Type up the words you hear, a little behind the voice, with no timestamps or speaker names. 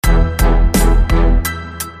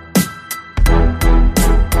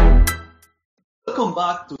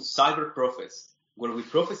Welcome back to Cyber Prophets, where we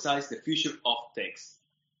prophesize the future of text.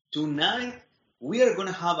 Tonight, we are going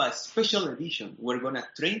to have a special edition. We're going to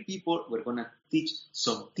train people, we're going to teach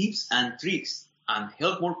some tips and tricks and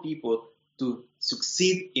help more people to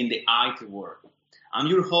succeed in the IT world. I'm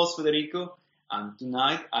your host, Federico, and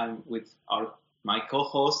tonight I'm with my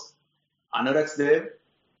co-host, Anurag Dev.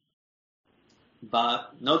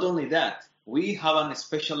 But not only that, we have a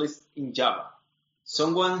specialist in Java.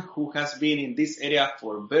 Someone who has been in this area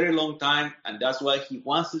for a very long time, and that's why he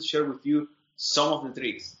wants to share with you some of the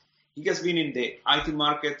tricks. He has been in the IT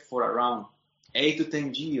market for around 8 to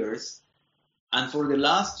 10 years, and for the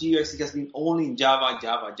last years, he has been only in Java.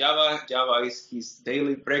 Java is his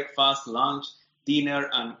daily breakfast, lunch, dinner,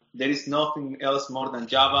 and there is nothing else more than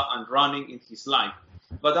Java and running in his life.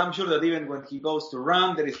 But I'm sure that even when he goes to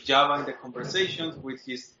run, there is Java in the conversations with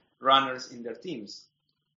his runners in their teams.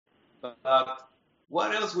 But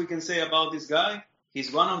what else we can say about this guy?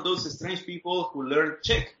 He's one of those strange people who learned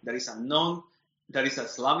Czech, that is a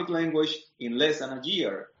Slavic language, in less than a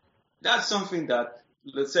year. That's something that,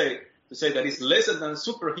 let's say, to say that it's less than a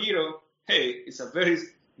superhero, hey, it's a very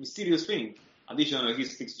mysterious thing. Additionally, he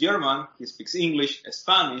speaks German, he speaks English,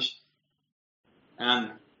 Spanish,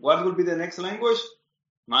 and what will be the next language?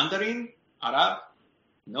 Mandarin? Arab?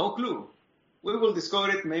 No clue. We will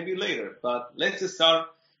discover it maybe later, but let's start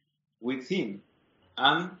with him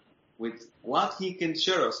and with what he can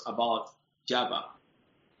share us about Java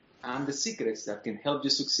and the secrets that can help you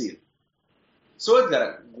succeed. So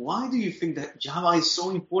Edgar, why do you think that Java is so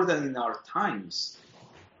important in our times?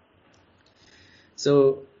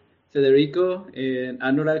 So Federico and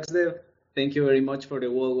Anurag, thank you very much for the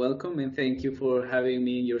warm welcome and thank you for having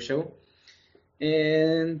me in your show.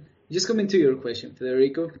 And just coming to your question,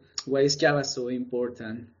 Federico, why is Java so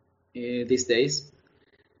important these days?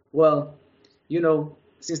 Well,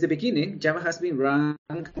 since the beginning, Java has been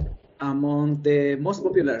ranked among the most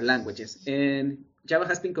popular languages, and Java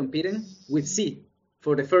has been competing with C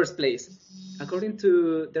for the first place.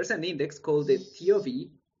 There's an index called the TOV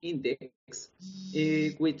index,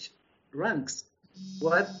 which ranks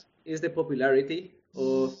what is the popularity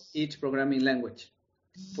of each programming language.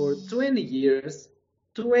 For 20 years,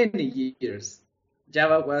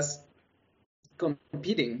 Java was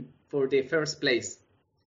competing for the first place.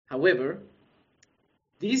 However,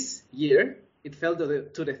 this year, it fell to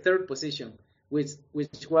the third position, which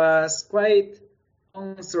was quite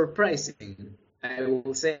unsurprising, I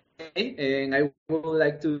will say, and I would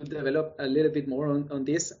like to develop a little bit more on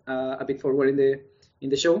this a bit forward in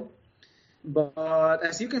the show. But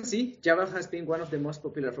as you can see, Java has been one of the most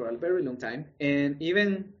popular for a very long time, and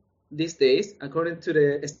even these days, according to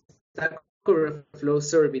the Stack Overflow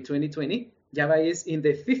Survey 2020, Java is in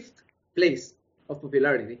the 5th place of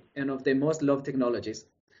popularity and of the most loved technologies.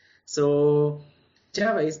 So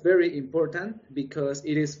Java is very important because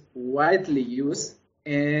it is widely used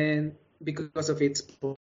and because of its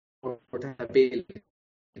portability.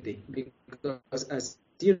 Because as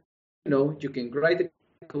you know, you can write the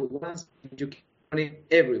code once, you can run it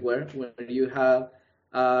everywhere when you have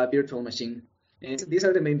a virtual machine. And these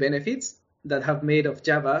are the main benefits that have made of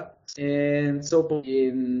Java and so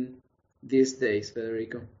in these days,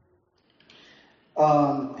 Federico.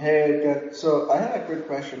 Hey, so I had a quick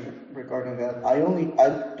question regarding that. I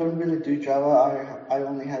don't really do Java. I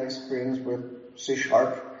only had experience with C#.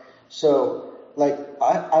 So,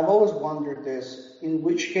 I've always wondered this: in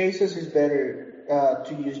which cases is better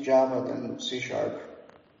to use Java than C#?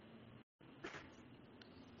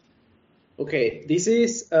 Okay, this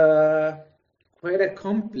is quite a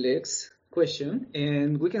complex question,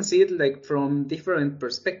 and we can see it from different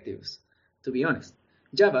perspectives. To be honest.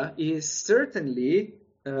 Java is certainly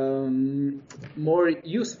more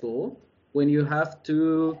useful when you have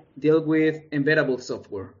to deal with embeddable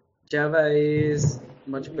software. Java is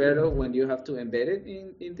much better when you have to embed it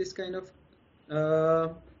in this kind of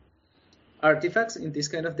artifacts, in this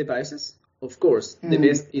kind of devices. Of course, the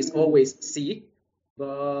best is always C,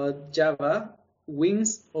 but Java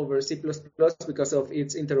wins over C++ because of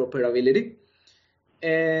its interoperability.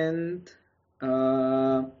 And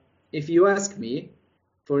if you ask me,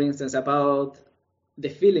 for instance, about the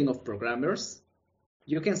feeling of programmers,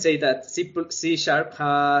 you can say that C#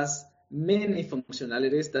 has many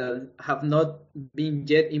functionalities that have not been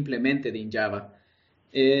yet implemented in Java.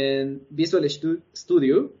 And Visual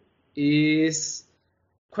Studio is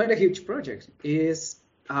quite a huge project. It's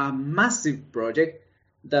a massive project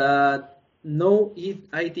that no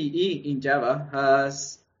IDE in Java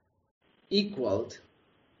has equaled.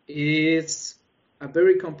 It's a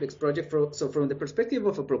very complex project. So from the perspective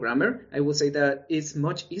of a programmer, I would say that it's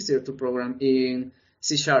much easier to program in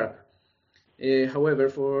C#. However,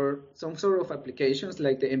 for some sort of applications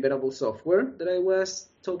like the embeddable software that I was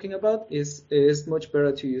talking about, is much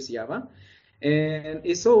better to use Java. And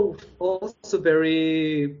it's also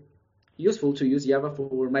very useful to use Java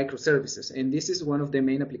for microservices. And this is one of the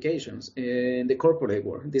main applications in the corporate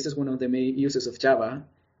world. This is one of the main uses of Java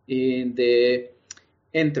in the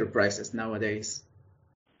enterprises nowadays.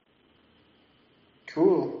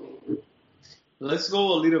 Cool. Let's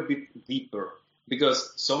go a little bit deeper,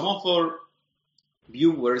 because some of our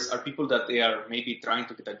viewers are people that they are maybe trying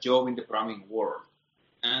to get a job in the programming world.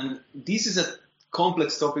 And this is a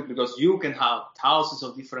complex topic because you can have thousands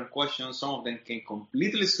of different questions. Some of them can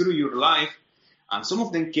completely screw your life, and some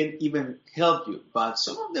of them can even help you, but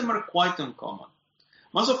some of them are quite uncommon.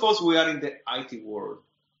 Most of us, we are in the IT world,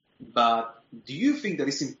 but do you think that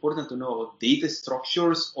it's important to know about data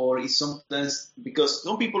structures, or is sometimes, because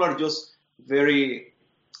some people are just very,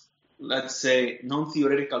 let's say,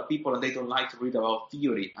 non-theoretical people and they don't like to read about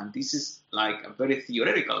theory, and this is like a very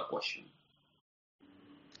theoretical question.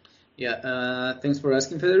 Yeah, thanks for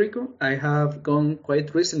asking, Federico. I have gone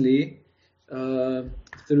quite recently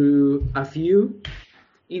through a few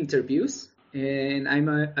interviews, and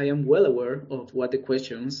I am well aware of what the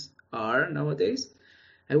questions are nowadays.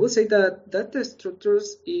 I will say that data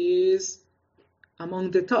structures is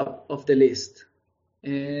among the top of the list,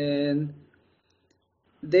 and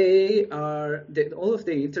all of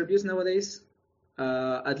the interviews nowadays,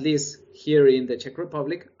 at least here in the Czech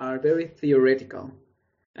Republic, are very theoretical.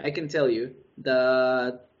 I can tell you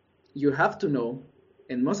that you have to know,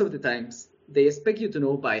 and most of the times they expect you to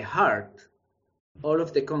know by heart all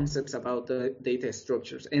of the concepts about the data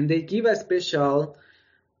structures, and they give a special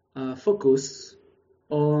focus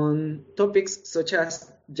on topics such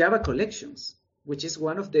as Java collections, which is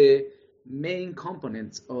one of the main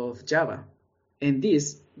components of Java. And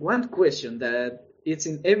this one question that it's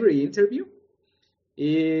in every interview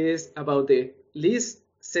is about the list,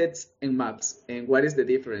 sets, and maps, and what is the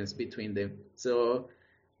difference between them. So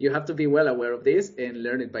you have to be well aware of this and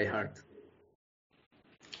learn it by heart.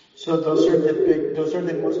 So those are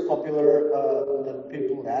the most popular that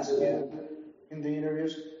people ask you in the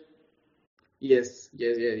interviews. Yes.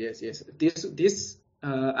 This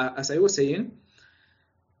as I was saying,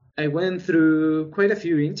 I went through quite a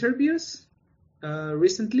few interviews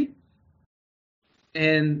recently,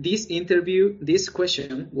 and this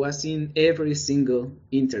question was in every single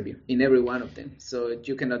interview, in every one of them. So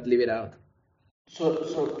you cannot leave it out. So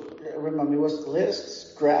remind me, was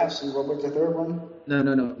lists, graphs, and what was the third one?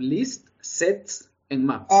 No. List, sets, and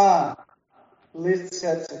maps. List,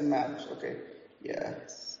 sets, and maps. Okay. Yeah.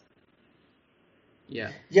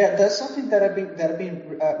 Yeah. Yeah, that's something that I've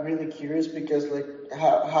been really curious, because like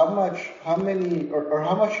how much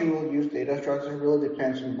you will use data structures really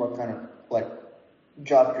depends on what kind of like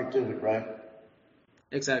job you're doing, right?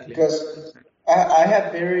 Exactly. Because I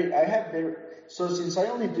have very so since I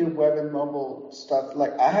only do web and mobile stuff,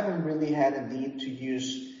 like I haven't really had a need to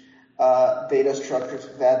use data structures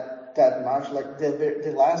that much. Like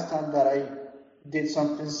the last time that I did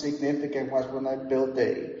something significant was when I built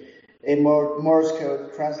a Morse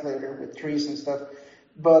code translator with trees and stuff.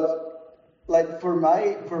 But like for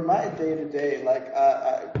my day to day, like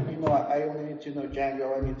I only need to know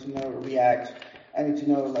Django, I need to know React, I need to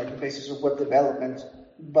know like the basis of web development,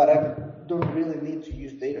 but I don't really need to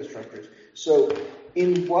use data structures. So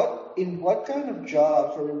in what kind of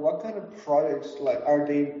jobs or in what kind of projects like are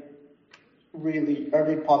they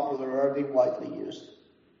popular? Are they widely used?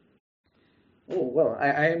 Oh, well,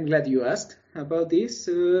 I am glad you asked about this,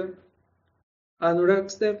 Anurag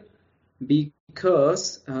Step,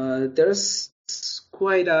 because there's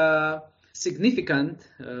quite a significant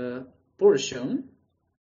portion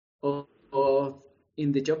of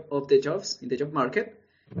in the job market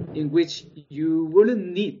in which you wouldn't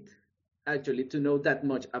need actually to know that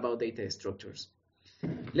much about data structures.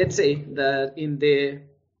 Let's say that in the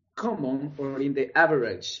common or in the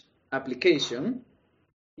average application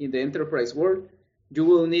in the enterprise world, you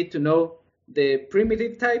will need to know the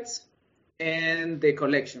primitive types and the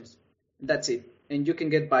collections. That's it. And you can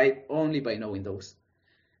get by only by knowing those.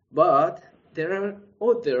 But there are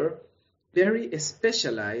other very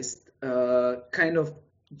specialized kind of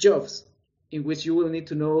jobs in which you will need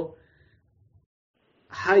to know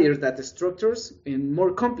higher data structures and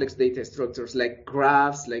more complex data structures like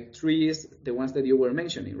graphs, like trees, the ones that you were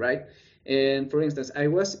mentioning, right? And for instance, I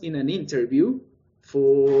was in an interview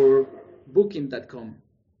for Booking.com,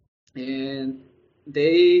 and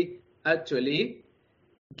they actually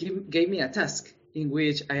gave me a task in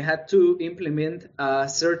which I had to implement a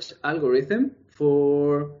search algorithm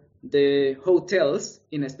for the hotels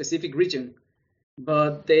in a specific region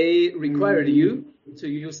but they require you to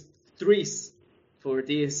use trees for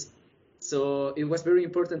this. So it was very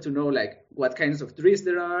important to know like what kinds of trees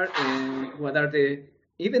there are and what are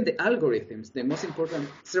even the algorithms, the most important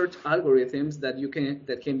search algorithms that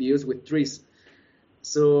can be used with trees.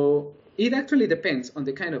 So it actually depends on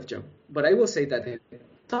the kind of job. But I will say that the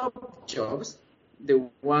top jobs, the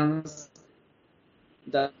ones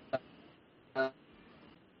that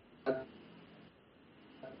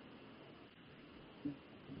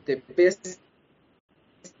the best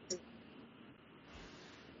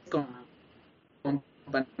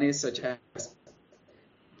companies such as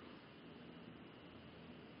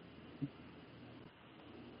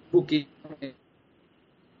Booking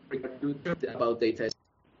about data.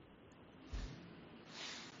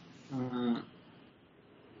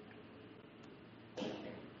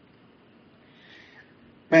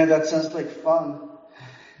 Man, that sounds like fun.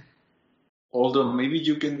 Although maybe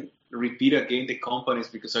you can repeat again the companies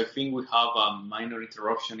because I think we have a minor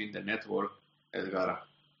interruption in the network, Edgar.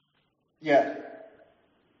 Yeah.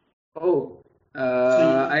 Oh,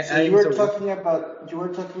 So you were talking about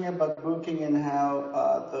Booking and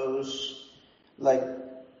how those like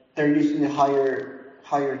they're using the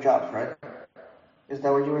higher jobs, right? Is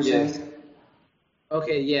that what you were saying?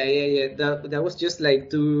 Okay, yeah. That was just like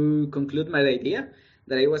to conclude my idea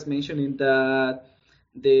that I was mentioning that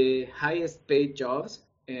the highest paid jobs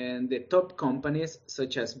and the top companies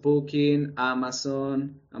such as Booking,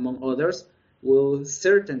 Amazon, among others, will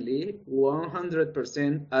certainly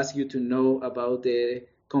 100% ask you to know about the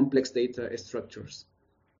complex data structures.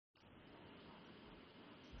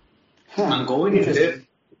 I'm going in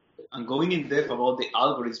depth about the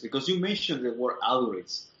algorithms because you mentioned the word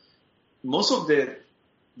algorithms. Most of the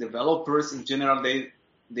developers in general, they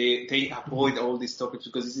avoid all these topics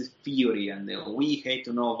because this is theory and we hate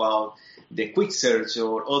to know about the quick search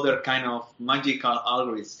or other kind of magical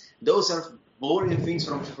algorithms. Those are boring things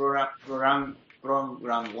from program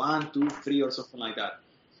 1, 2, 3 or something like that.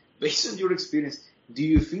 Based on your experience, do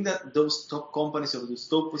you think that those top companies or those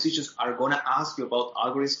top positions are going to ask you about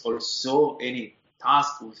algorithms or solve any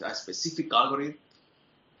task with a specific algorithm?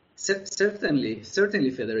 Certainly,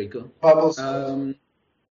 Federico. Bubble sort.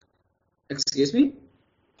 Excuse me?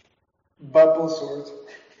 Bubble sort.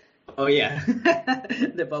 Oh yeah,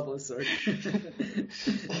 the bubble sort.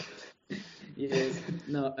 Yes.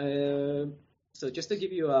 No. So just to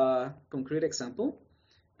give you a concrete example,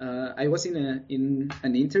 I was in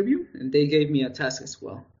an interview and they gave me a task as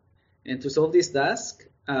well. And to solve this task,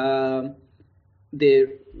 the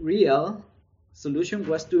real solution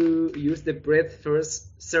was to use the breadth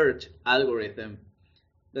first search algorithm.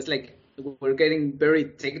 That's like, we're getting very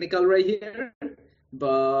technical right here,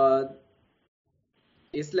 but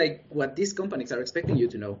it's like what these companies are expecting you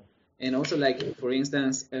to know. And also, like, for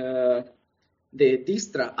instance, the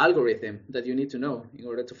Dijkstra algorithm that you need to know in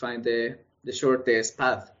order to find the shortest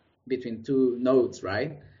path between two nodes,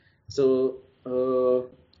 right? So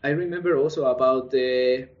I remember also about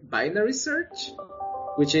the binary search,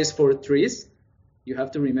 which is for trees. You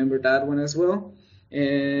have to remember that one as well.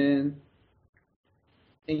 And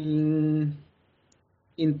in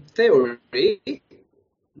theory,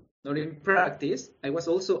 not in practice, I was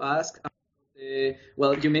also asked,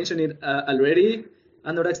 well, you mentioned it already,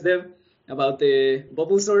 Anuragsdev, about the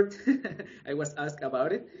bubble sort. I was asked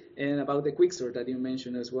about it, and about the quick sort that you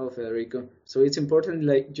mentioned as well, Federico. So it's important,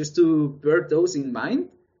 like, just to bear those in mind,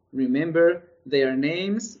 remember their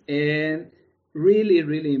names, and really,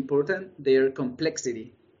 really important, their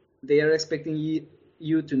complexity. They are expecting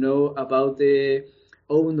you to know about the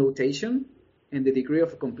O notation and the degree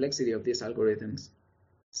of complexity of these algorithms.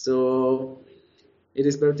 So it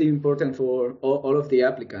is very important for all of the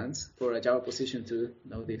applicants for a Java position to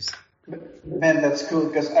know this. Man, that's cool,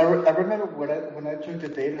 because I remember when I took the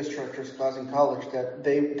data structures class in college that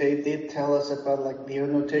they did tell us about like the O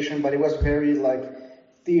notation, but it was very like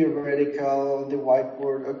theoretical on the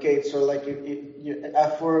whiteboard. Okay, so like a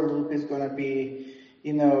for loop is gonna be,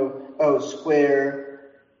 O square.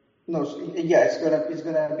 No, yeah, it's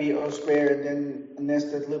gonna be O squared, then a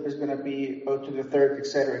nested loop is gonna be O to the third,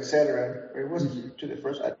 etc., etc. Or it was to the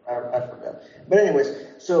first. I forgot. But anyways,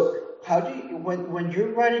 so how do you when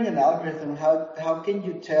you're writing an algorithm, how can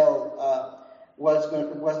you tell what's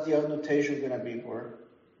the O notation gonna be for?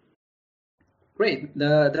 Great.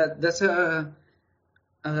 That's a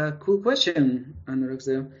cool question,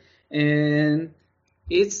 Anuragsdev. And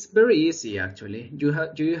it's very easy actually. You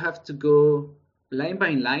have to go line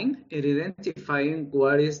by line and identifying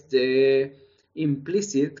what is the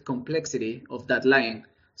implicit complexity of that line.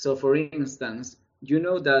 So for instance, you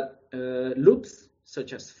know that loops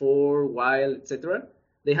such as for, while, etc.,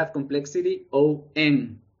 they have complexity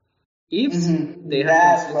On. Ifs, they have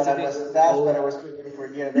That's complexity what I was looking for.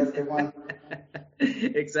 Yeah, that's the one.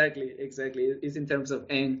 Exactly. It's in terms of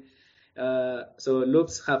N. So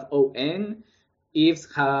loops have On, ifs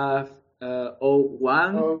have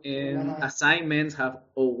O1, and assignments have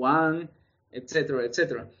O1,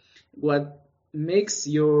 etc. What makes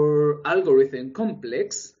your algorithm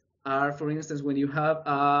complex are, for instance, when you have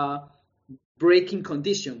a breaking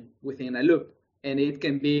condition within a loop, and it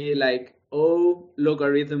can be like O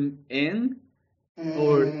logarithm N,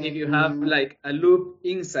 or if you have like a loop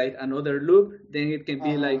inside another loop, then it can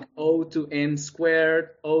be like O to N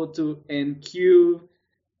squared, O to N cubed,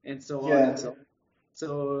 and so on and so on.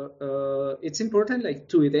 So it's important like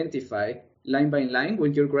to identify line by line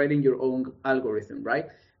when you're writing your own algorithm, right?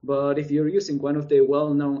 But if you're using one of the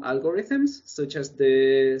well-known algorithms, such as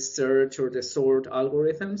the search or the sort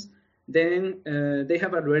algorithms, then they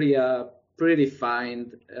have already a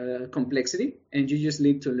predefined complexity, and you just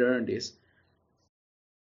need to learn this.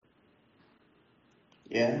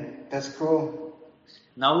 Yeah, that's cool.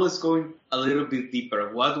 Now let's go a little bit deeper.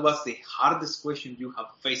 What was the hardest question you have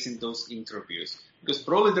faced in those interviews? Because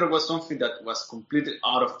probably there was something that was completely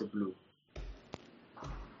out of the blue.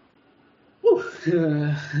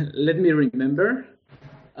 Let me remember.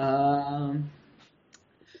 I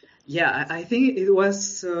think it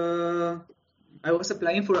was, I was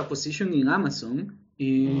applying for a position in Amazon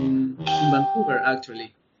in Vancouver,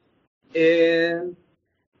 actually. And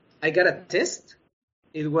I got a test.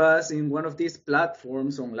 It was in one of these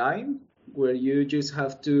platforms online where you just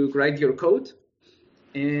have to write your code.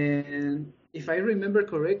 And if I remember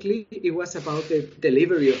correctly, it was about the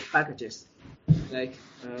delivery of packages, like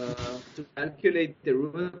to calculate the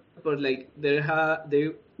route. But like they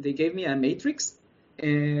gave me a matrix,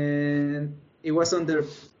 and it was under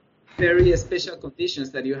very special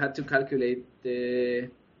conditions that you had to calculate the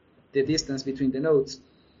distance between the nodes.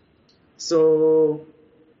 So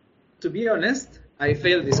to be honest, I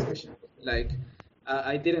failed this question. Like,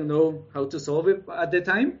 I didn't know how to solve it at the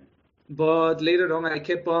time, but later on I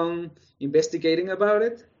kept on investigating about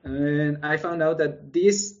it, and I found out that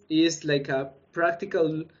this is like a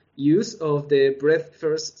practical use of the breadth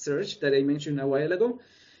first search that I mentioned a while ago.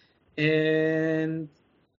 And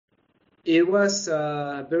it was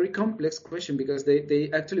a very complex question because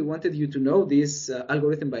they actually wanted you to know this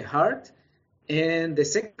algorithm by heart. And the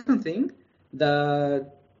second thing,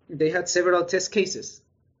 that they had several test cases,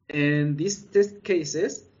 and these test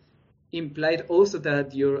cases implied also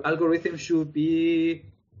that your algorithm should be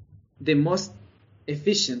the most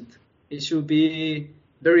efficient. It should be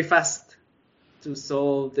very fast to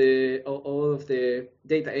solve all of the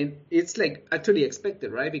data, and it's like actually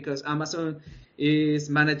expected, right? Because Amazon is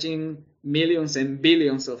managing millions and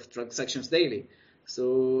billions of transactions daily,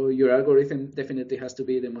 so your algorithm definitely has to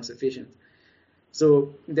be the most efficient.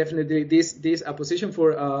 So definitely this a position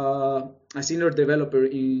for a senior developer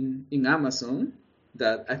in Amazon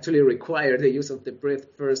that actually required the use of the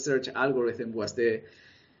breadth first search algorithm was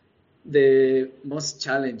the most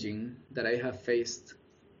challenging that I have faced.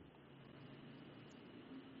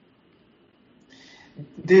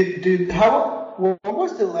 What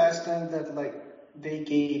was the last time that like they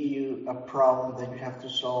gave you a problem that you have to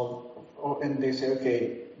solve, and they say,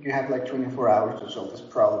 okay, you have like 24 hours to solve this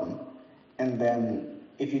problem? And then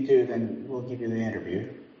if you do, then we'll give you the interview.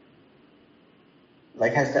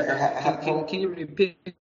 Like, has that? Can you repeat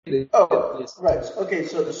it? Oh, please? Right. Okay.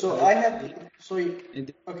 So I had. So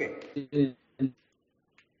okay.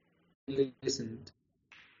 Listened.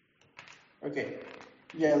 Okay.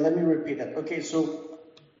 Yeah. Let me repeat that. Okay. So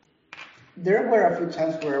there were a few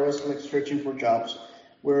times where I was like searching for jobs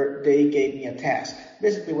where they gave me a task.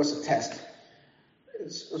 Basically, it was a test.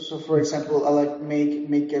 So, for example, I like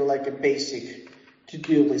make it like a basic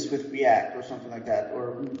to-do list with React or something like that,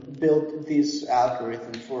 or build this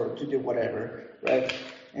algorithm to do whatever, right?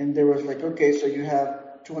 And there was like, okay, so you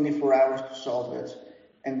have 24 hours to solve it,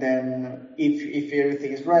 and then if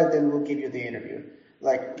everything is right, then we'll give you the interview.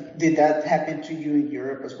 Like, did that happen to you in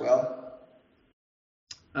Europe as well?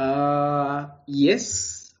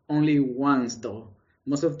 Yes, only once though.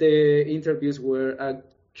 Most of the interviews were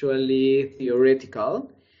actually theoretical.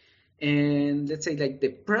 And let's say like the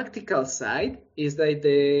practical side is that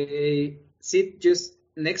they sit just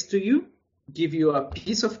next to you, give you a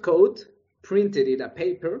piece of code printed in a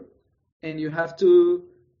paper, and you have to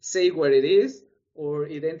say what it is or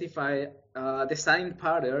identify a design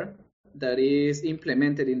pattern that is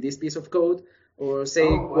implemented in this piece of code, or say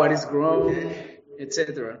what is wrong,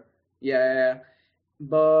 etc. Yeah,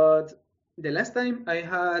 but the last time I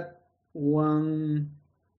had one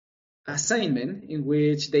assignment in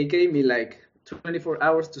which they gave me like 24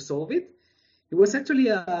 hours to solve it. It was actually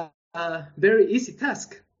a very easy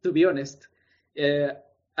task, to be honest.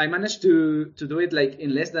 I managed to do it like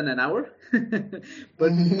in less than an hour,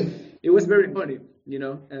 but it was very funny, you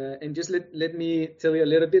know. And just let me tell you a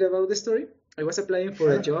little bit about the story. I was applying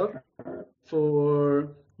for a job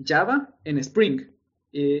for Java and Spring.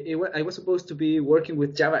 I was supposed to be working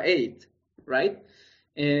with Java 8, right?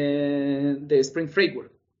 And the Spring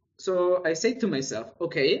framework. So I said to myself,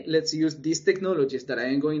 okay, let's use these technologies that I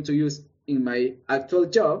am going to use in my actual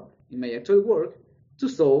job, in my actual work, to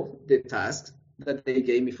solve the tasks that they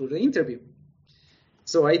gave me for the interview.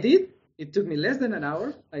 So I did. It took me less than an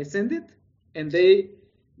hour. I sent it, and the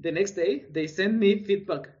next day they sent me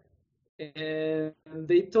feedback, and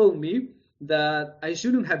they told me that I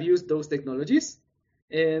shouldn't have used those technologies,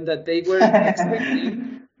 and that they were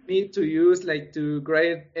expecting me to use like to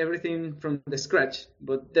grade everything from the scratch,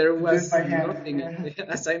 but there was nothing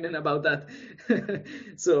assignment about that.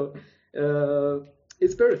 So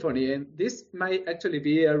it's very funny, and this might actually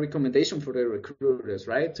be a recommendation for the recruiters,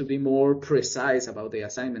 right? To be more precise about the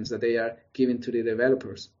assignments that they are giving to the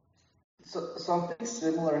developers. So something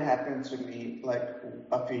similar happened to me like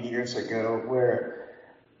a few years ago, where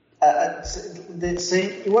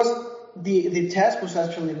the task was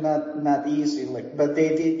actually not easy, like, but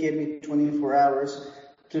they did give me 24 hours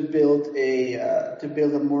to build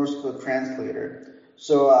a Morse code translator.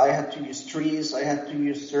 So I had to use trees, I had to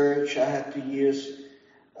use search, I had to use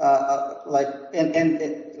like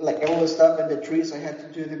all the stuff in the trees. I had to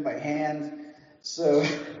do them by hand. So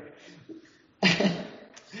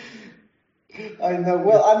I know.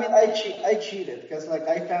 Well, I mean, I cheated because like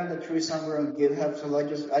I found the tree somewhere on GitHub, so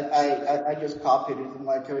I just copied it in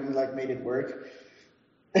my code and like made it work.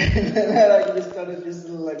 And then I just started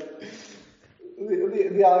using like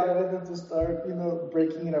the algorithm to start,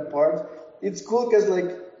 breaking it apart. It's cool because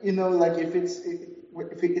like like if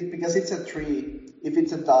because it's a tree, if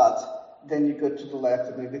it's a dot, then you go to the left,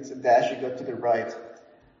 and if it's a dash, you go to the right.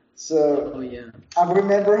 So I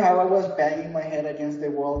remember how I was banging my head against the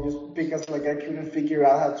wall just because like I couldn't figure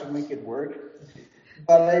out how to make it work.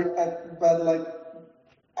 But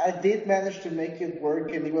I did manage to make it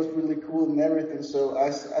work, and it was really cool and everything. So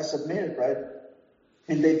I submitted, right?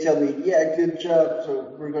 And they tell me, yeah, good job.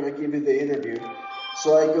 So we're gonna give you the interview.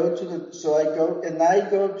 So I go to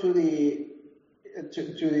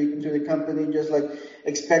the company just like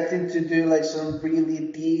expecting to do like some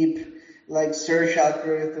really deep like search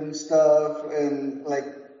algorithm stuff and like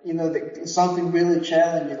something really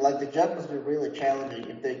challenging. Like the job must be really challenging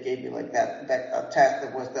if they gave you like that a task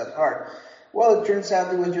that was that hard. Well, it turns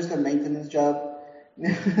out it was just a maintenance job.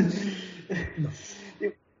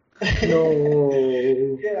 No.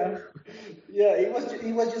 Yeah, it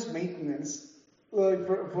was just maintenance. Like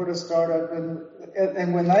for the startup,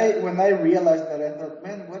 and when I realized that, I thought,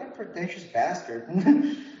 man, what a pretentious bastard.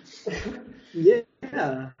 Yeah,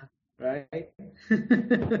 right.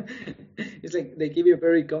 It's like they give you a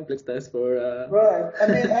very complex task for. Right. I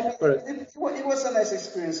mean, it was a nice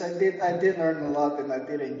experience. I did learn a lot, and I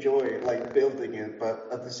did enjoy like building it, but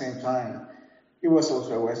at the same time, it was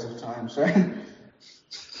also a waste of time. So.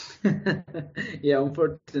 Yeah,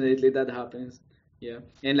 unfortunately, that happens. Yeah,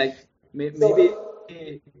 and like. Maybe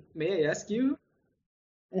may I ask you?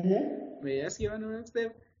 Mm-hmm. May I ask you another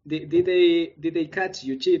step? Did they catch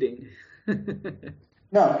you cheating?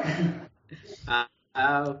 No.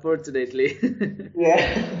 Fortunately.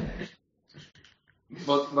 Yeah.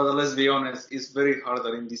 But let's be honest, it's very hard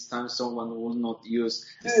that in this time someone will not use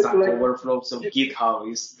Stack Overflows of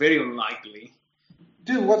GitHub. It's very unlikely.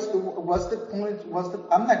 Dude, what's the point?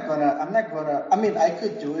 I'm not gonna. I mean, I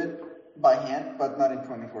could do it by hand, but not in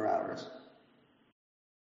 24 hours.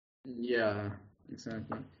 Yeah,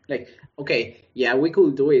 exactly. Like, okay, yeah, we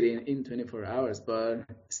could do it in 24 hours, but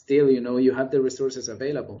still, you have the resources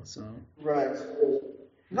available, so. Right.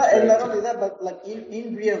 And not only that, but like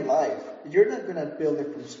in real life, you're not gonna build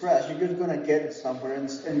it from scratch. You're just gonna get it somewhere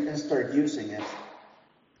and start using it.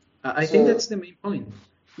 I think that's the main point.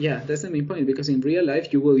 Yeah, that's the main point, because in real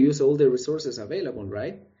life, you will use all the resources available,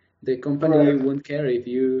 right? The company won't care if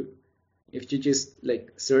you just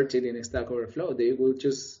like search it in Stack Overflow. They will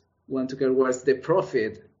just want to care what's the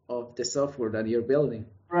profit of the software that you're building.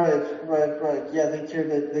 Right. Yeah,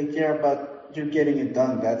 they care about you getting it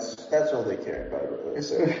done. That's all they care about, really.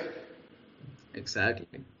 So.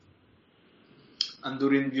 Exactly. And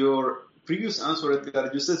during your previous answer,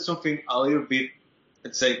 Edgar, you said something a little bit,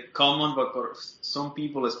 let's say, common, but for some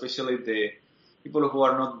people, especially the people who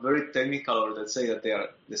are not very technical, or let's say that they are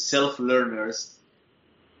the self-learners,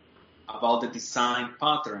 about the design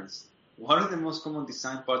patterns. What are the most common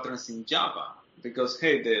design patterns in Java? because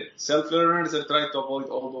hey, the self-learners are trying to avoid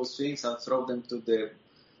all those things and throw them to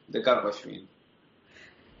the garbage bin.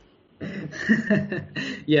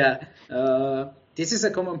 Yeah, this is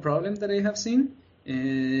a common problem that I have seen,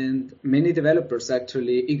 and many developers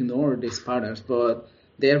actually ignore these patterns, but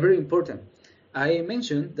they are very important. I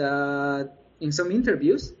mentioned that in some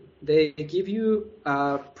interviews they give you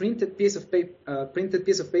a printed piece of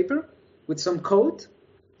paper with some code,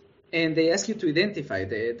 and they ask you to identify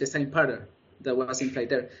the design pattern that was implied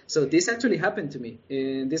there. So this actually happened to me,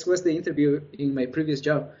 and this was the interview in my previous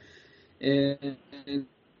job, and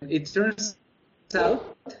it turns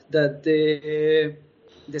out that the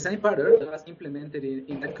design pattern that was implemented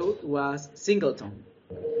in that code was singleton.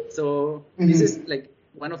 So this is like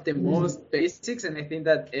one of the most basics, and I think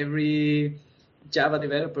that every Java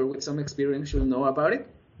developer with some experience should know about it,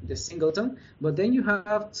 the singleton. But then you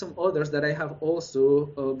have some others that I have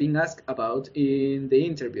also been asked about in the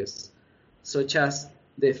interviews, such as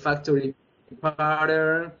the factory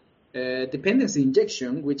pattern, dependency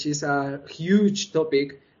injection, which is a huge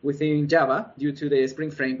topic within Java due to the Spring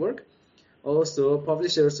Framework. Also,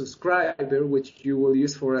 publisher-subscriber, which you will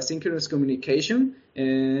use for asynchronous communication,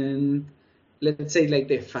 and let's say like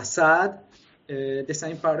the facade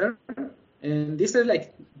design pattern. And these are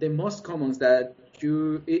like the most common that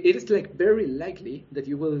it is like very likely that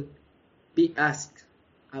you will be asked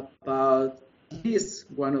about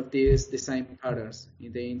one of these design patterns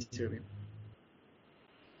in the interview.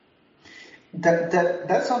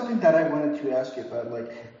 That's something that I wanted to ask you about.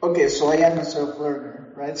 Like, okay, so I am a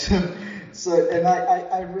self-learner, right? So and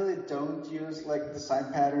I really don't use like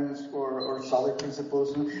design patterns or solid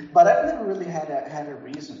principles, but I've never really had a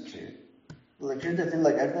reason to. Like, here's the thing,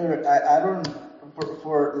 like I don't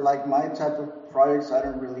for like my type of projects, I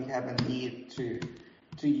don't really have a need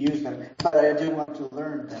to use them, but I do want to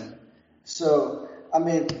learn them. So I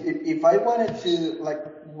mean, if I wanted to, like,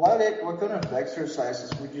 what kind of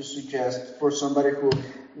exercises would you suggest for somebody who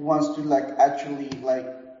wants to, like, actually, like,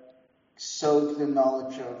 soak the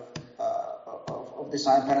knowledge of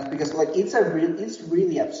design patterns? Because, like, it's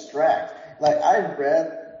really abstract. Like, I've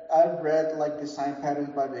read like design patterns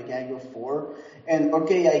by the Django 4, and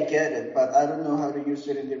okay, I get it, but I don't know how to use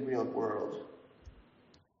it in the real world.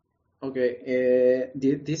 Okay,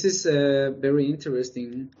 this is a very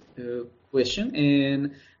interesting question,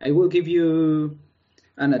 and I will give you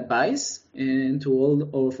an advice and to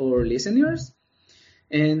all of our listeners.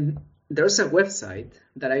 And there's a website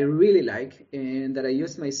that I really like and that I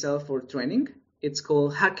use myself for training. It's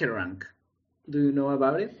called HackerRank. Do you know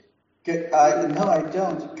about it? No, I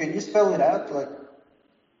don't. Can you spell it out? Like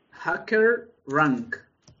HackerRank.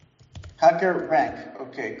 HackerRank.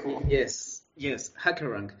 Okay, cool. Yes,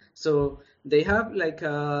 HackerRank. So they have like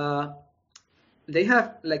a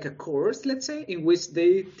course, let's say, in which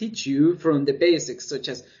they teach you from the basics, such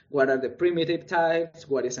as what are the primitive types,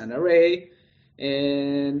 what is an array,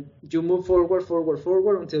 and you move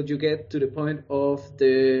forward until you get to the point of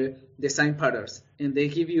the design patterns. And they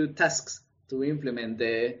give you tasks to implement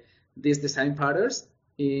these design patterns,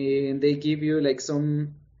 and they give you like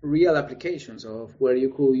some real applications of where you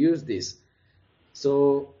could use this.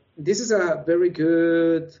 So this is a very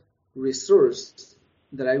good resource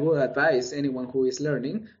that I would advise anyone who is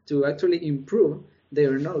learning to actually improve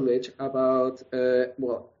their knowledge about,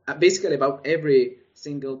 basically about every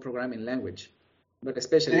single programming language, but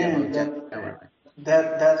especially about Java.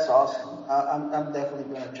 That's awesome. I'm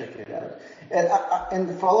definitely going to check it out.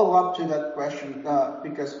 And follow up to that question,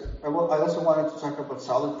 because I also wanted to talk about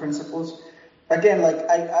solid principles. Again,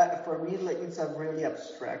 like for me, like it's a really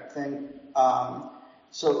abstract thing.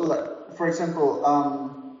 So, like, for example,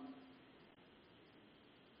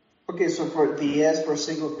 okay, so for the S for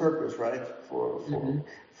single purpose, right? For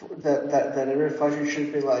that every function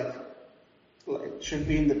should be like should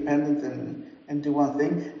be independent and do one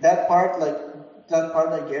thing. That part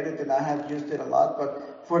I get it, and I have used it a lot.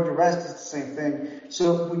 But for the rest, it's the same thing.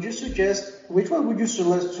 So, which one would you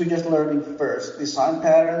suggest learning first, design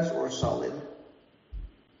patterns or solid?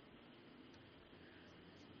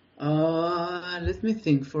 Let me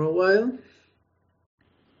think for a while.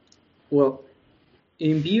 Well,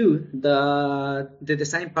 in view that the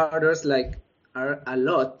design patterns are a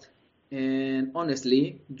lot, and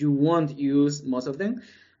honestly, you won't use most of them.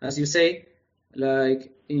 As you say,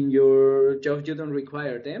 like in your job, you don't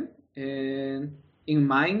require them, and in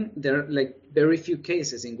mine, there are like very few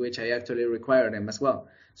cases in which I actually require them as well.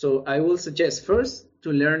 So I will suggest first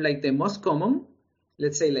to learn like the most common,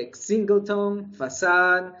 let's say like singleton,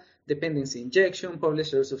 facade, dependency injection,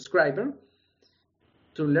 publisher, subscriber,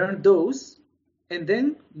 to learn those, and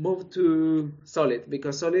then move to solid,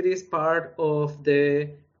 because solid is part of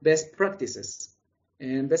the best practices,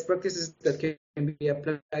 and best practices that can be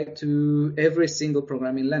applied to every single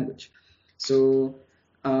programming language. So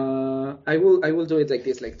I will do it like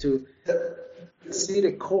this, like to see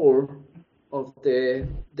the core of the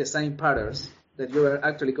design patterns that you are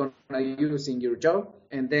actually going to use in your job,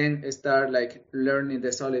 and then start like learning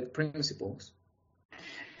the solid principles.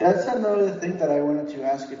 That's another thing that I wanted to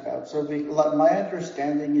ask about. So my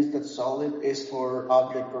understanding is that Solid is for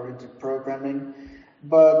object-oriented programming,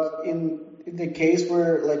 but in the case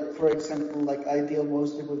where, like, for example, like I deal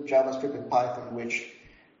mostly with JavaScript and Python, which,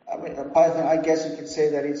 I mean, Python, I guess you could say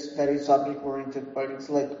that it's object-oriented, but it's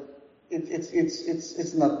like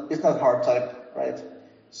it's not hard type, right?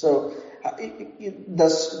 So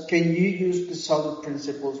can you use the Solid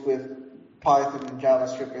principles with Python and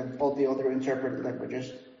JavaScript and all the other interpreted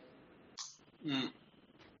languages?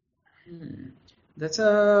 That's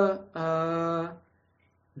a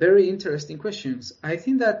very interesting questions. I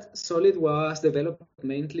think that Solid was developed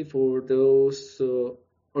mainly for those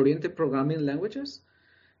oriented programming languages,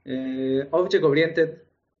 object-oriented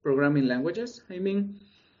programming languages, I mean.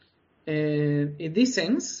 And in this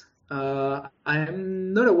sense,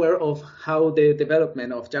 I'm not aware of how the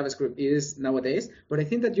development of JavaScript is nowadays, but I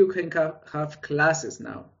think that you can have classes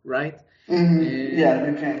now, right? Mm-hmm. Yeah,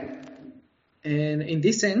 you can. And in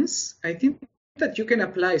this sense, I think that you can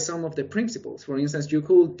apply some of the principles. For instance, you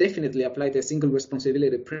could definitely apply the single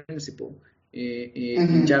responsibility principle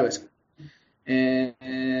in JavaScript.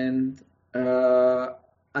 And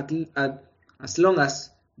as long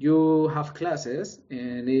as you have classes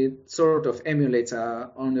and it sort of emulates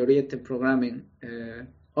an oriented programming,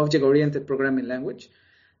 object-oriented programming language,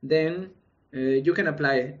 then you can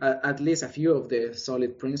apply at least a few of the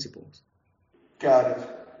solid principles. Got it.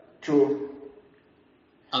 True.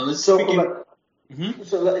 So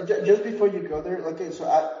just before you go there, okay, so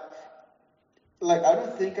I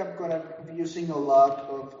don't think I'm gonna be using a lot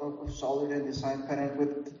of Solid and Design Pattern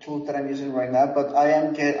with the tools that I'm using right now, but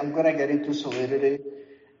I'm gonna get into Solidity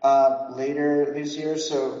later this year.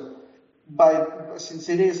 So since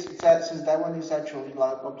that one is actually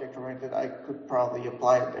like object oriented, I could probably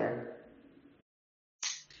apply it there.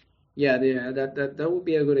 Yeah, that would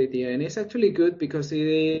be a good idea, and it's actually good because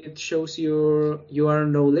it shows you are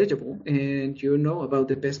knowledgeable and you know about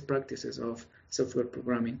the best practices of software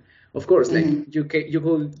programming. Of course, like you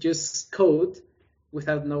could just code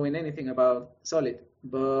without knowing anything about Solid,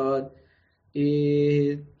 but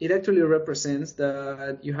it actually represents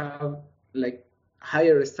that you have like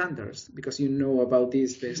higher standards because you know about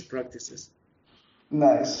these best practices.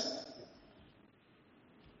 Nice.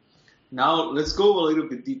 Now let's go a little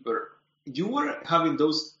bit deeper. You were having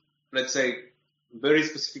those, let's say, very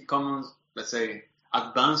specific comments, let's say,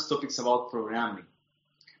 advanced topics about programming.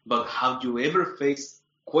 But have you ever faced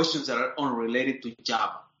questions that are unrelated to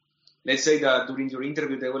Java? Let's say that during your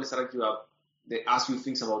interview, they will select you up. They ask you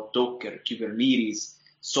things about Docker, Kubernetes,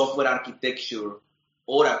 software architecture,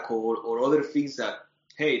 Oracle, or other things that,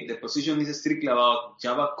 hey, the position is strictly about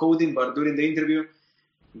Java coding, but during the interview,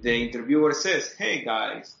 the interviewer says, hey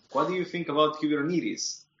guys, what do you think about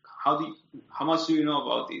Kubernetes? How much do you know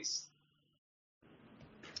about this?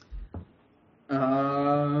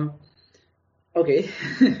 Okay.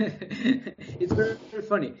 It's very, very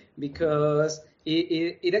funny because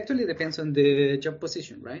it actually depends on the job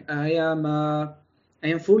position, right? I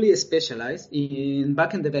am fully specialized in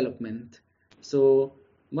backend development. So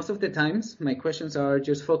most of the times my questions are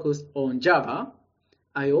just focused on Java.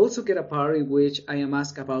 I also get a part in which I am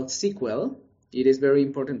asked about SQL. It is very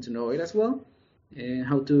important to know it as well, and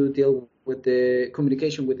how to deal with the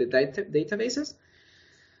communication with the databases.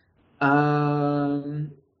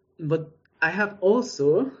 But I have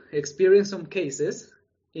also experienced some cases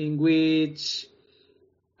in which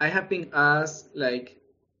I have been asked,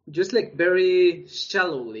 just very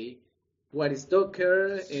shallowly, what is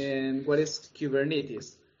Docker and what is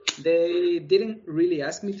Kubernetes. They didn't really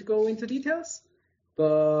ask me to go into details,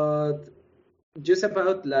 but just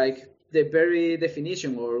about the very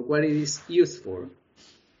definition or what it is used for.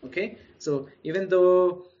 Okay, so even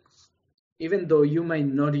though you might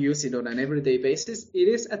not use it on an everyday basis, it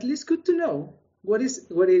is at least good to know what it is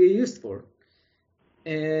used for.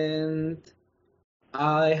 And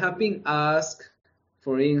I have been asked,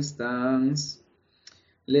 for instance,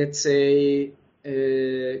 let's say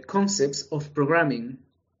concepts of programming,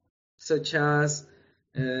 such as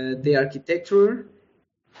the architecture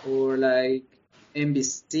or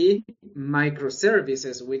MVC,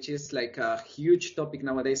 microservices, which is a huge topic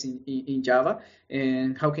nowadays in Java,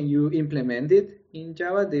 and how can you implement it in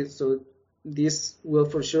Java? So this will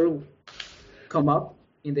for sure come up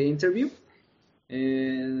in the interview.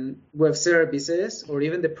 and web services, or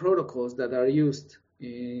even the protocols that are used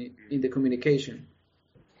in the communication.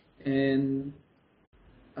 And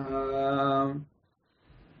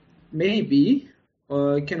maybe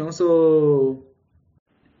I can also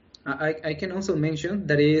mention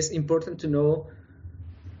that it is important to know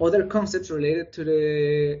other concepts related to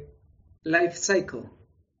the life cycle,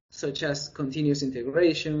 such as continuous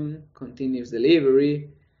integration, continuous delivery,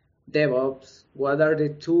 DevOps. What are the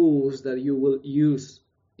tools that you will use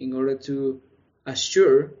in order to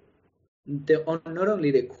assure not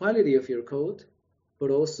only the quality of your code,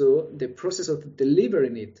 but also the process of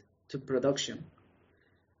delivering it to production?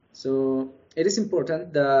 So it is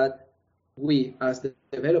important that we, as the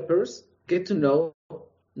developers, get to know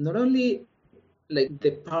not only like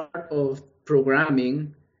the part of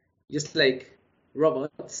programming, just like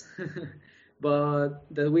robots, but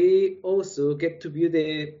that we also get to view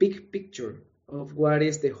the big picture of what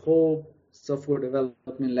is the whole software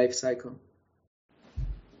development life cycle.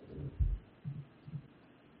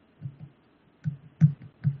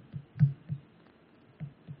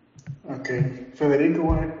 Okay, Federico,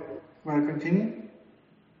 want to continue?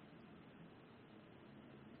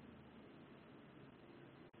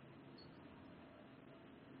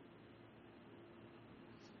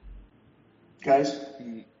 Guys?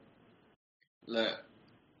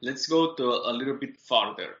 Let's go to a little bit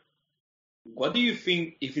farther. What do you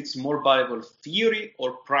think, if it's more valuable, theory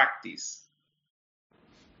or practice?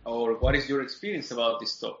 Or what is your experience about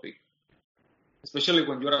this topic? Especially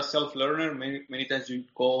when you're a self-learner, many times you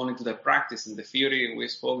go on into the practice, and the theory, we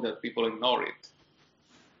spoke that people ignore it.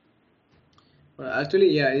 Well,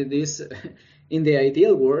 actually, yeah, it is. In the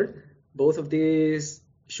ideal world, both of these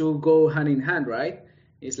should go hand in hand, right?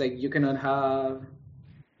 It's like you cannot have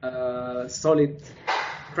a solid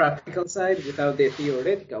practical side without the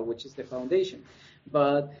theoretical, which is the foundation.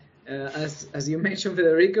 But as you mentioned,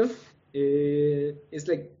 Federico, it's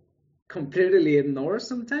like completely ignored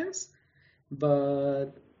sometimes.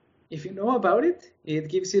 But if you know about it, it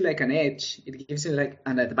gives you like an edge. It gives you like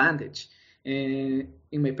an advantage. And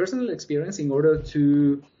in my personal experience, in order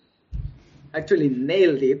to actually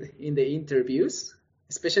nail it in the interviews,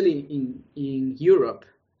 especially in Europe,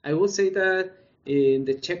 I would say that in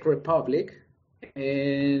the Czech Republic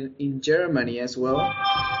and in Germany as well,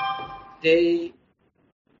 they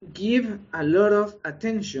give a lot of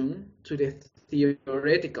attention to the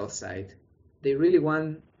theoretical side. They really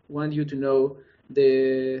want you to know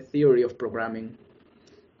the theory of programming.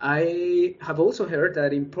 I have also heard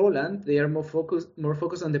that in Poland they are more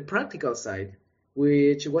focused on the practical side,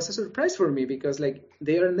 which was a surprise for me because like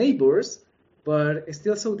they are neighbors, but it's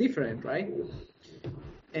still so different, right?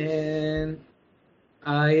 And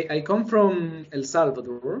I come from El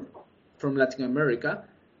Salvador, from Latin America.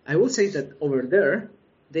 I will say that over there,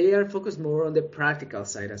 they are focused more on the practical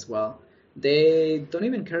side as well. They don't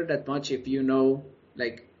even care that much if you know,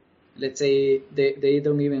 like, let's say they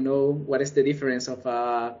don't even know what is the difference of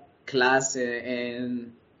a class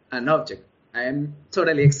and an object. I am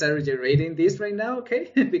totally exaggerating this right now,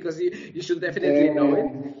 okay? Because you should definitely know it.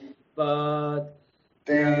 But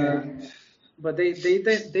they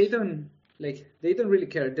don't really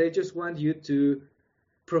care. They just want you to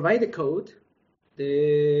provide the code.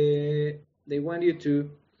 They want you to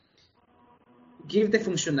give the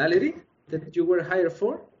functionality that you were hired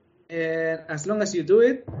for, and as long as you do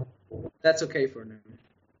it, that's okay for them.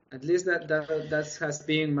 At least that has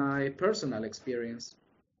been my personal experience.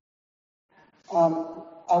 I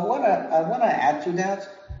wanna add to that,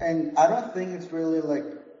 and I don't think it's really like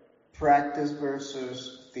practice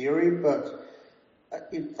versus theory, but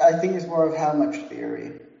I think it's more of how much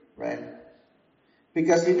theory, right?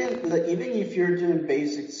 Because even if you're doing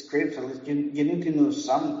basic scripts, at least you need to know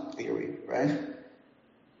some theory, right?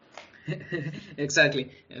 Exactly.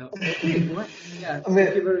 Okay. Yeah. You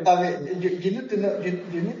need to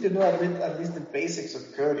know at least the basics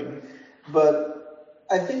of coding, but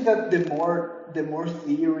I think that the more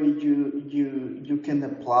theory you can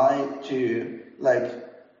apply to like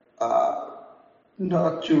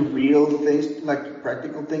not to real things, like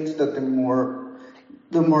practical things, that the more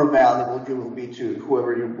valuable you will be to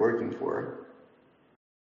whoever you're working for.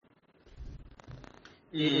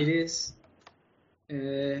 It is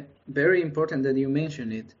very important that you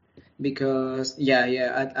mention it, because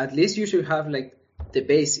at least you should have like the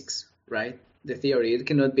basics, right? The theory. It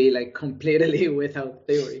cannot be like completely without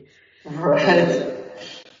theory. Right.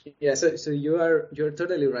 Yeah, so you're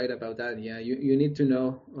totally right about that. Yeah, you need to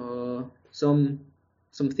know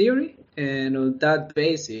some theory, and on that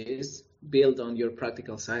basis build on your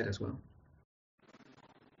practical side as well.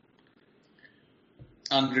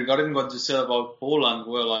 And regarding what you said about Poland,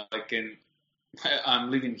 well, I can I'm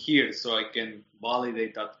living here, so I can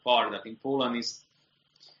validate that part. That in Poland is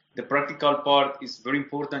the practical part is very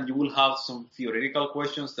important. You will have some theoretical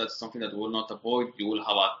questions. That's something that we will not avoid. You will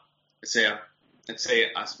have let's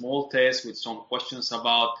say a small test with some questions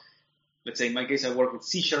about, let's say in my case I work with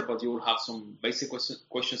C#, but you will have some basic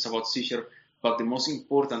questions about C#. But the most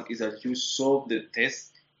important is that you solve the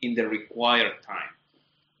test in the required time.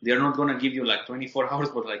 They're not going to give you like 24 hours,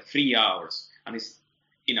 but like 3 hours. And it's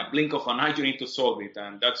in a blink of an eye, you need to solve it.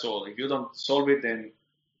 And that's all. If you don't solve it, then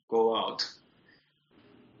go out.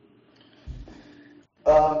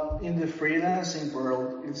 In the freelancing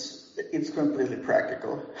world, it's completely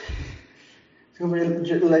practical.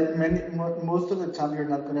 Most of the time, you're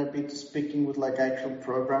not going to be speaking with like actual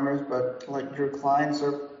programmers, but like your clients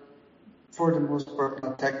are, for the most part,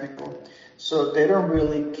 not technical, so they don't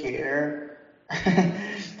really care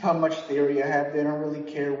how much theory I have. They don't really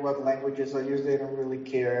care what languages I use. They don't really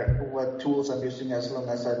care what tools I'm using, as long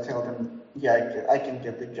as I tell them, yeah, I can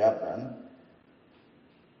get the job done.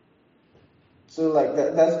 So like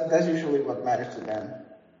that's usually what matters to them.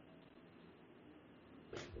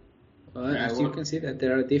 Well, as you can see that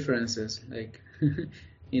there are differences, like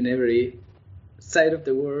in every side of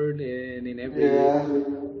the world and in every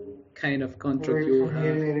kind of contract you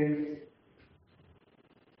have.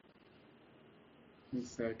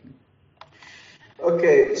 Exactly.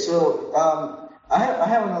 Okay, so I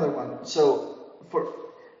have another one. So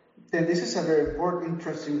this is a very important,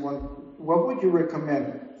 interesting one. What would you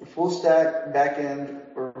recommend? Full stack, back end,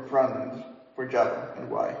 or front end for Java, and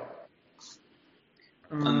why?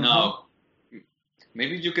 And now,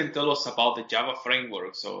 maybe you can tell us about the Java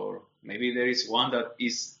frameworks, or maybe there is one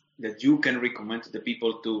that you can recommend to the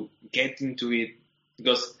people to get into it,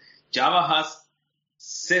 because Java has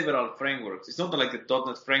several frameworks. It's not like the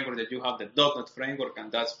 .NET framework that you have the .NET framework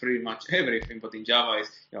and that's pretty much everything. But in Java,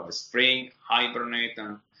 you have Spring, Hibernate,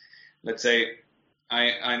 and let's say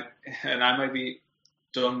I maybe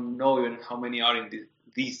don't know even how many are in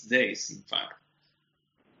these days. In fact.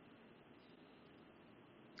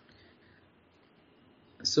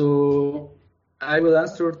 So I will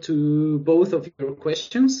answer to both of your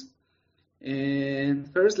questions.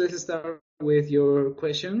 And first, let's start with your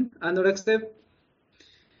question, Anurag.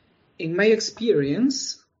 In my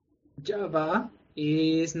experience, Java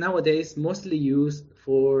is nowadays mostly used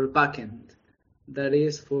for backend. That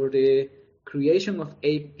is for the creation of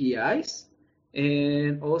APIs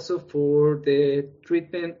and also for the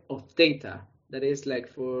treatment of data. That is like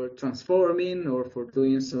for transforming or for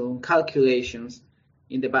doing some calculations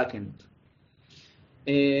in the backend.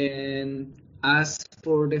 And as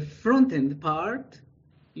for the front-end part,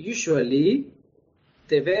 usually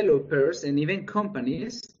developers and even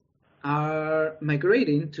companies are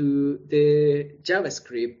migrating to the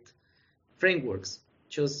JavaScript frameworks,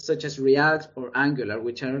 such as React or Angular,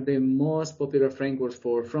 which are the most popular frameworks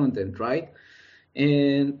for front-end, right?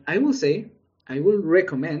 And I will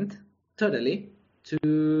recommend totally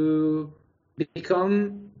to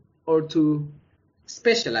become or to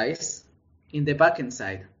specialize in the backend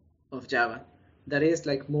side of Java. That is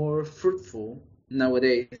like more fruitful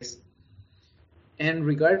nowadays. And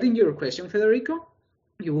regarding your question, Federico,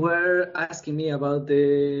 you were asking me about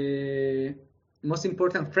the most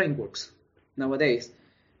important frameworks nowadays,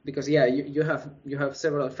 because you have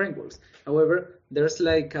several frameworks. However, there's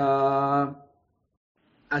like a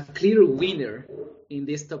clear winner in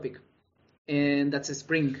this topic, and that's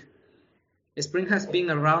Spring. Spring has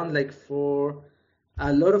been around like for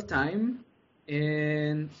a lot of time,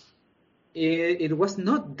 and it was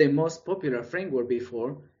not the most popular framework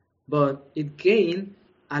before, but it gained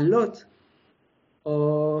a lot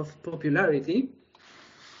of popularity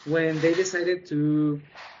when they decided to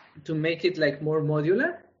make it like more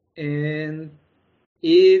modular, and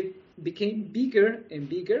it became bigger and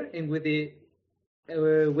bigger. And with the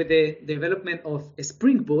development of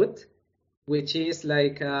Spring Boot, which is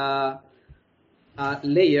like a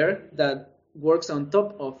layer that works on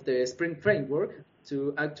top of the Spring framework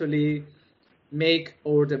to actually make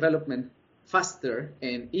our development faster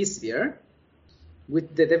and easier.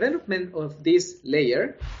 With the development of this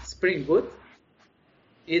layer, Spring Boot,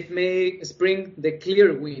 it made Spring the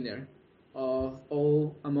clear winner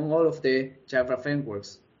among all of the Java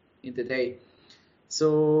frameworks in the day.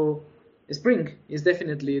 So Spring is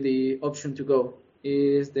definitely the option to go.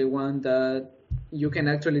 Is the one that you can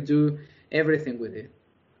actually do everything with it.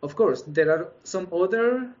 Of course, there are some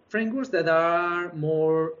other frameworks that are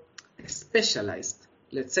more specialized,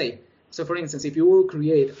 let's say. So for instance, if you will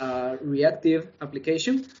create a reactive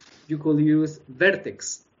application, you could use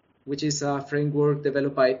Vertex, which is a framework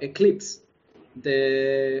developed by Eclipse.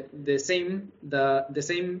 The same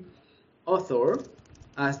author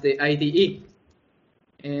as the IDE.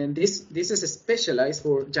 And this is specialized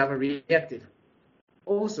for Java Reactive.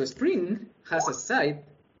 Also, Spring has a site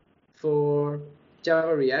for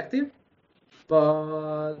Java Reactive,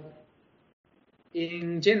 but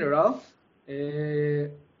in general,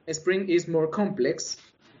 Spring is more complex,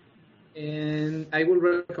 and I would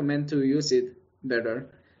recommend to use it better.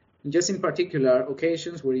 Just in particular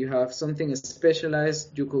occasions where you have something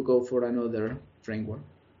specialized, you could go for another framework.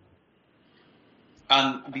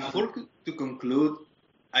 And before to conclude,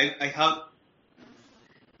 I have,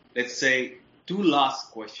 let's say, two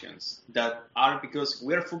last questions that are because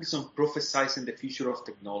we are focused on prophesizing the future of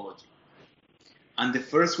technology. And the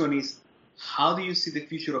first one is, how do you see the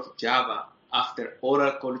future of Java after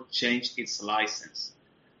Oracle changed its license?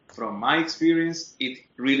 From my experience, it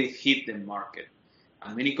really hit the market.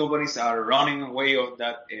 And many companies are running away of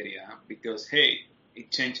that area because, hey,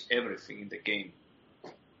 it changed everything in the game.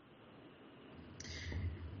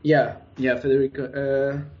 Yeah,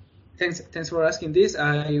 Federico. Thanks for asking this.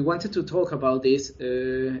 I wanted to talk about this,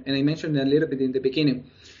 and I mentioned a little bit in the beginning.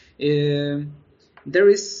 There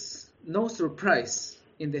is no surprise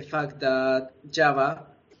in the fact that Java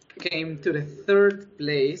came to the third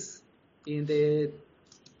place in the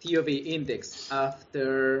TOV index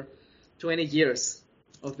after 20 years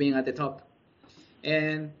of being at the top.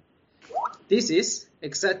 And this is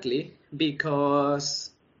exactly because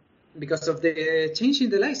of the change in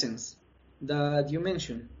the license that you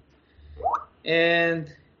mentioned. And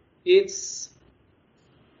it's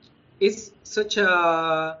such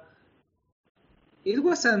a it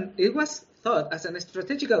was thought as a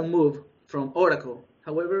strategical move from Oracle.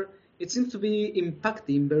 However, it seems to be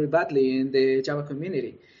impacting very badly in the Java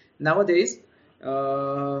community. Nowadays,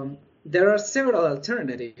 there are several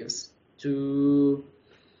alternatives to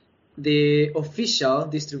the official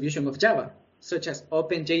distribution of Java, such as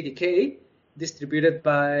OpenJDK, distributed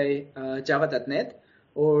by Java.net,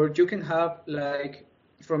 or you can have like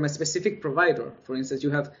from a specific provider. For instance,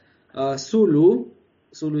 you have Zulu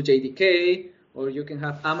JDK, or you can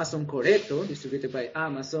have Amazon Corretto, distributed by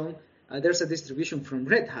Amazon. There's a distribution from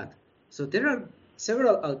Red Hat. So there are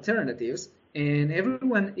several alternatives, and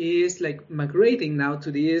everyone is like migrating now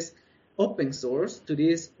to these open source, to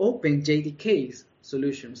these OpenJDK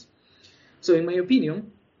solutions. So in my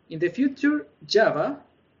opinion, in the future, Java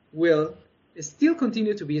will still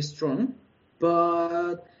continue to be strong,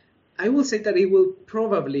 but I will say that it will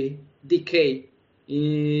probably decay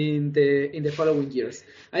in the following years.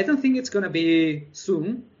 I don't think it's going to be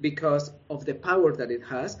soon because of the power that it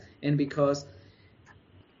has and because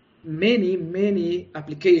many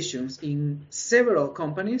applications in several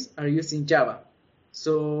companies are using Java.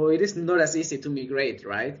 So it is not as easy to migrate,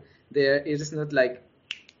 right? It is not like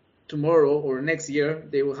tomorrow or next year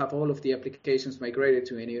they will have all of the applications migrated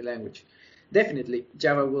to a new language. Definitely,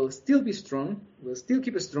 Java will still be strong, will still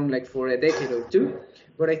keep it strong like for a decade or two,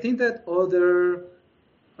 but I think that other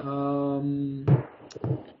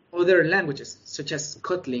languages, such as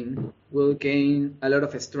Kotlin, will gain a lot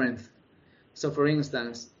of strength. So for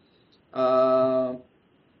instance,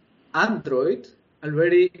 Android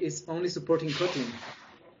already is only supporting Kotlin.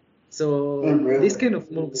 So these kind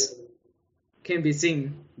of moves can be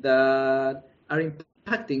seen that are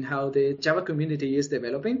impacting how the Java community is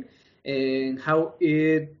developing and how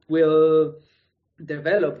it will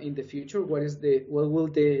develop in the future. What will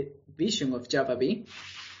the vision of Java be?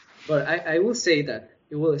 But I will say that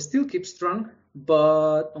it will still keep strong,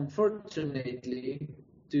 but unfortunately,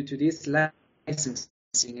 due to this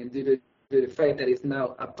licensing and due to the fact that it's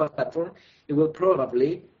now a platform, it will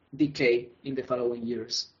probably decay in the following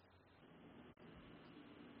years.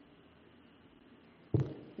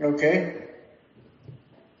 Okay.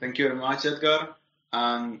 Thank you very much, Edgar.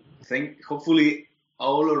 And hopefully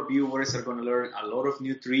all our viewers are going to learn a lot of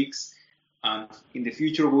new tricks. And in the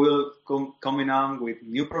future, we'll coming on with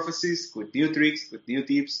new prophecies, with new tricks, with new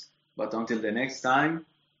tips. But until the next time,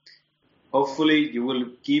 hopefully you will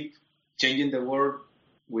keep changing the world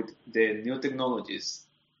with the new technologies.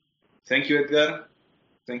 Thank you, Edgar.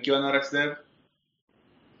 Thank you, AnaraxDev.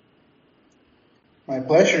 My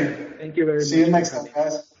pleasure. Thank you very much. See you next time,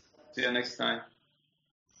 guys. See you next time.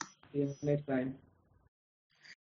 See you next time.